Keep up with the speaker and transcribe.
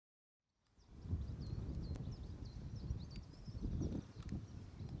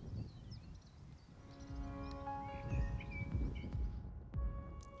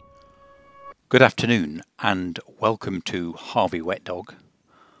Good afternoon and welcome to Harveywetdog,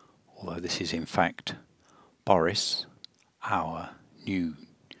 although this is in fact Boris, our new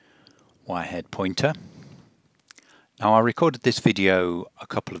wirehead pointer. Now I recorded this video a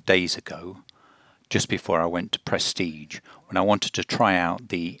couple of days ago, just before I went to Prestige, when I wanted to try out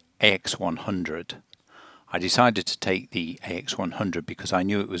the AX100. I decided to take the AX100 because I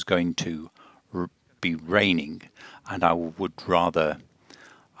knew it was going to be raining and I would rather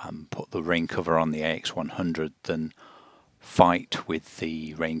put the rain cover on the AX100 than fight with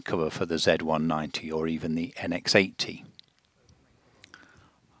the rain cover for the Z190 or even the NX80.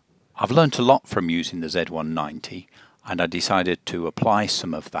 I've learnt a lot from using the Z190 and I decided to apply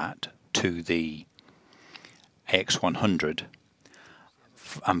some of that to the AX100.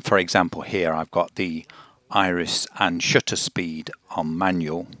 For example, here I've got the iris and shutter speed on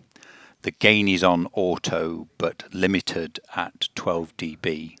manual. The gain is on auto but limited at 12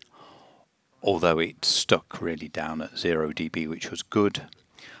 dB, although it's stuck really down at 0 dB, which was good.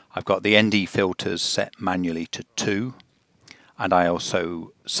 I've got the ND filters set manually to 2, and I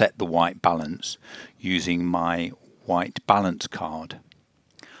also set the white balance using my white balance card.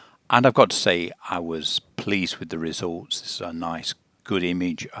 And I've got to say I was pleased with the results. This is a nice good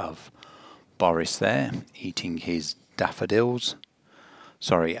image of Boris there eating his daffodils.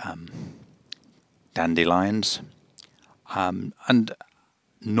 Dandelions. And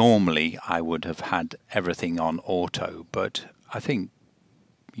normally I would have had everything on auto, but I think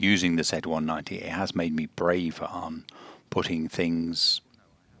using the Z190 it has made me braver on putting things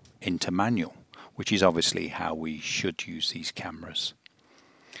into manual, which is obviously how we should use these cameras.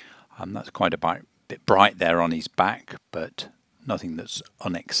 That's quite a bit bright there on his back, but nothing that's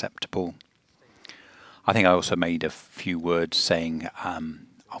unacceptable. I think I also made a few words saying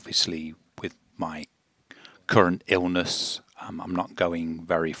obviously with my current illness I'm not going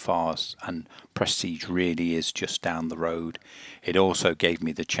very fast and Prestige really is just down the road. It also gave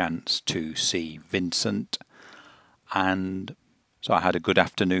me the chance to see Vincent, and so I had a good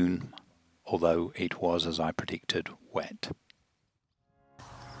afternoon, although it was, as I predicted, wet.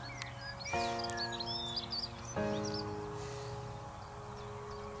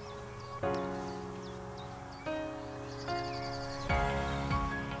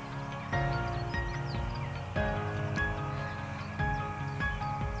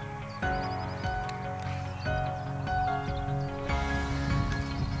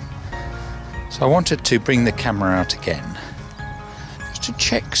 So I wanted to bring the camera out again just to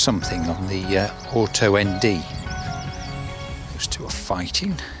check something on the Auto ND. Those two are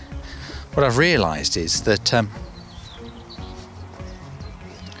fighting. What I've realised is that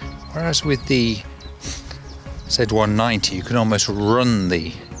whereas with the Z190 you can almost run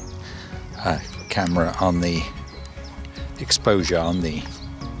the camera on the exposure on the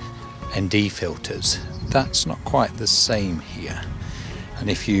ND filters, that's not quite the same here. And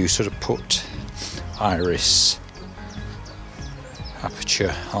if you sort of put iris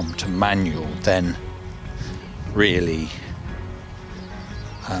aperture onto manual, then really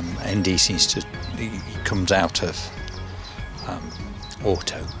ND seems to, it comes out of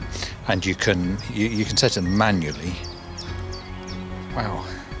auto, and you can set it manually. Wow,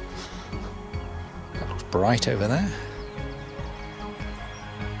 that looks bright over there.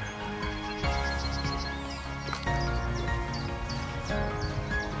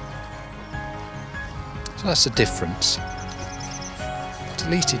 So that's the difference, but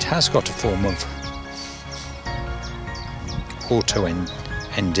at least it has got a form of auto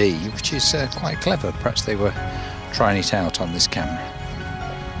ND, which is quite clever. Perhaps they were trying it out on this camera.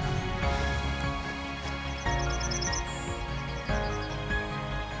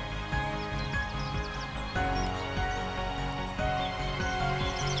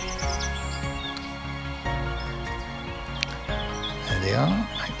 There they are,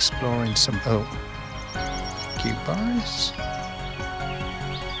 exploring some cute Boris,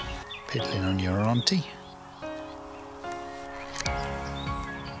 piddling on your auntie.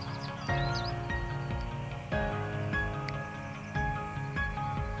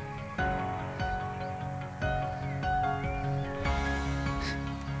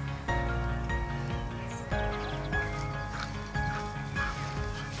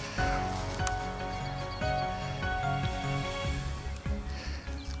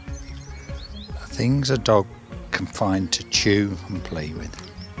 Things a dog can find to chew and play with.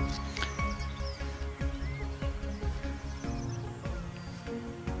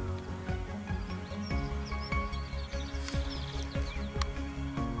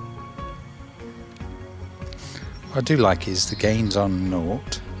 What I do like is the gains on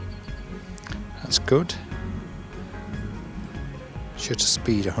naught. That's good. Shutter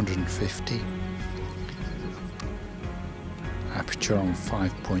speed 150. Aperture on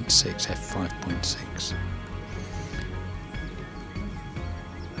 5.6, f5.6.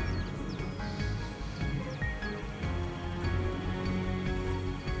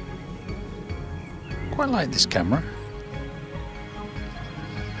 Quite like this camera.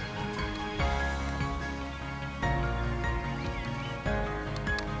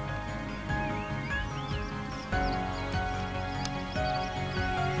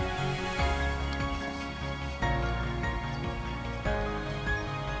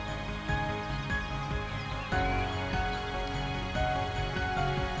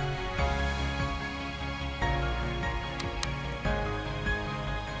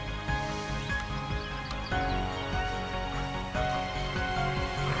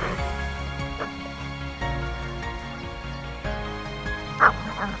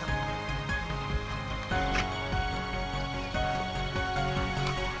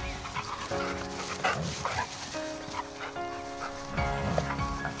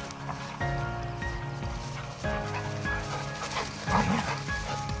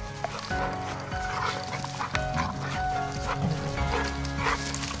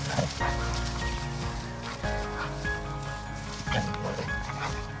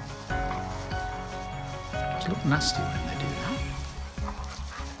 They look nasty when they do that.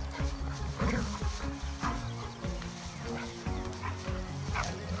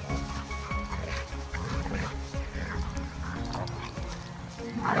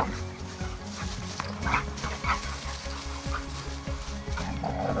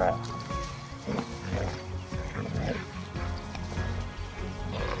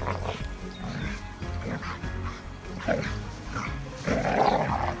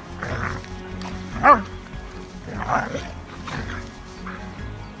 Oh,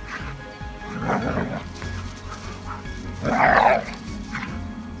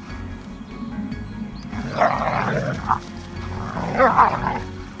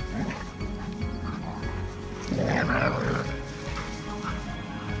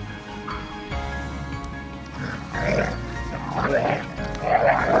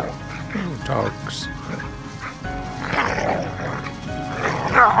 dogs.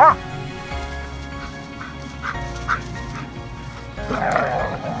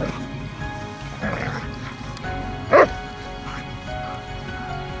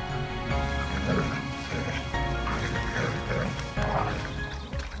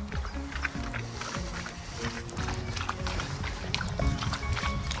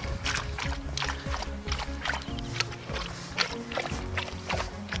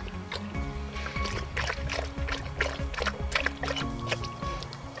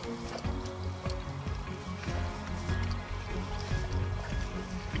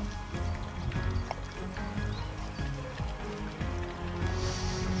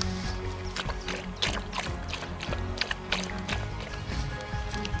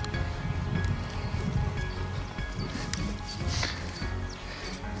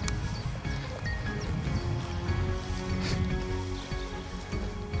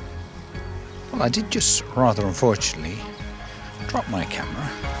 Well, I did just, rather unfortunately, drop my camera.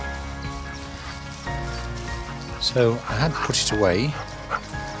 So I had put it away,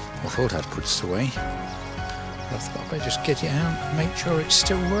 or thought I'd put it away. I thought I'd better just get it out and make sure it's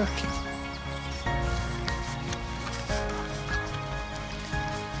still working.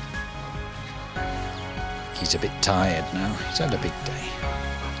 He's a bit tired now, he's had a big day.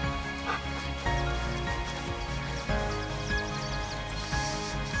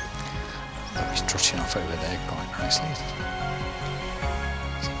 He's trotting off over there quite nicely.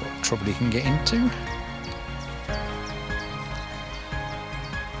 See what trouble he can get into.